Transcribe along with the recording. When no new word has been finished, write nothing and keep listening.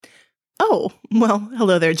Oh, well,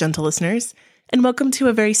 hello there, gentle listeners, and welcome to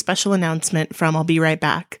a very special announcement from I'll Be Right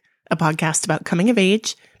Back, a podcast about coming of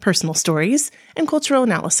age, personal stories, and cultural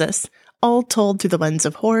analysis, all told through the lens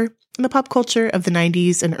of horror and the pop culture of the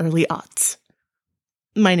 90s and early aughts.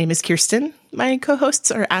 My name is Kirsten, my co-hosts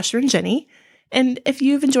are Asher and Jenny, and if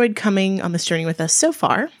you've enjoyed coming on this journey with us so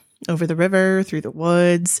far, over the river, through the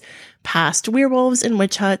woods, past werewolves and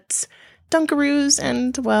witch huts, Dunkaroos,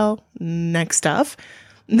 and, well, next stuff,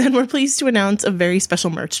 then we're pleased to announce a very special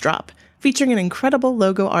merch drop, featuring an incredible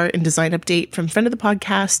logo art and design update from friend of the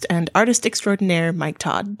podcast and artist extraordinaire Mike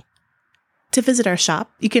Todd. To visit our shop,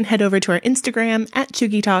 you can head over to our Instagram at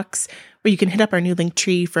Chuggy Talks, where you can hit up our new link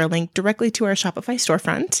tree for a link directly to our Shopify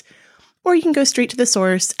storefront, or you can go straight to the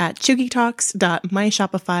source at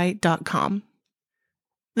chuggytalks.myshopify.com.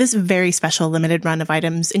 This very special limited run of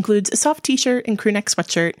items includes a soft t-shirt and crewneck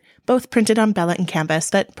sweatshirt, both printed on Bella and canvas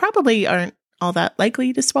that probably aren't all that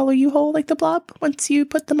likely to swallow you whole like the blob once you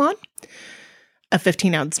put them on. A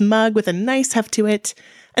 15-ounce mug with a nice heft to it,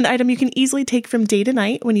 an item you can easily take from day to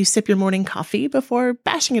night when you sip your morning coffee before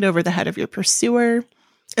bashing it over the head of your pursuer.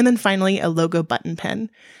 And then finally, a logo button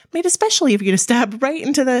pen, made especially for you to stab right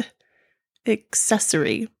into the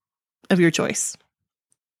accessory of your choice.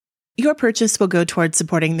 Your purchase will go towards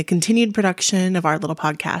supporting the continued production of our little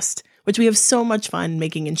podcast, which we have so much fun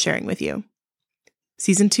making and sharing with you.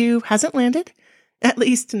 Season 2 hasn't landed, at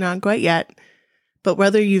least not quite yet, but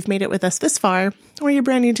whether you've made it with us this far or you're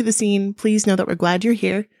brand new to the scene, please know that we're glad you're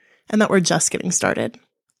here and that we're just getting started.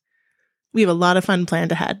 We have a lot of fun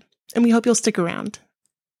planned ahead, and we hope you'll stick around.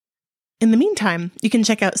 In the meantime, you can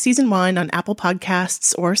check out Season 1 on Apple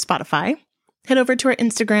Podcasts or Spotify, head over to our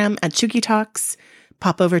Instagram at Chuggy Talks,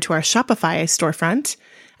 pop over to our Shopify storefront,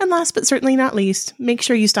 and last but certainly not least, make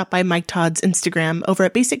sure you stop by Mike Todd's Instagram over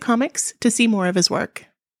at Basic Comics to see more of his work.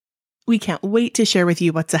 We can't wait to share with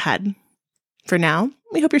you what's ahead. For now,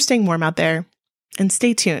 we hope you're staying warm out there, and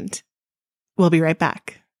stay tuned. We'll be right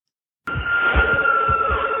back.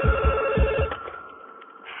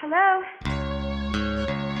 Hello?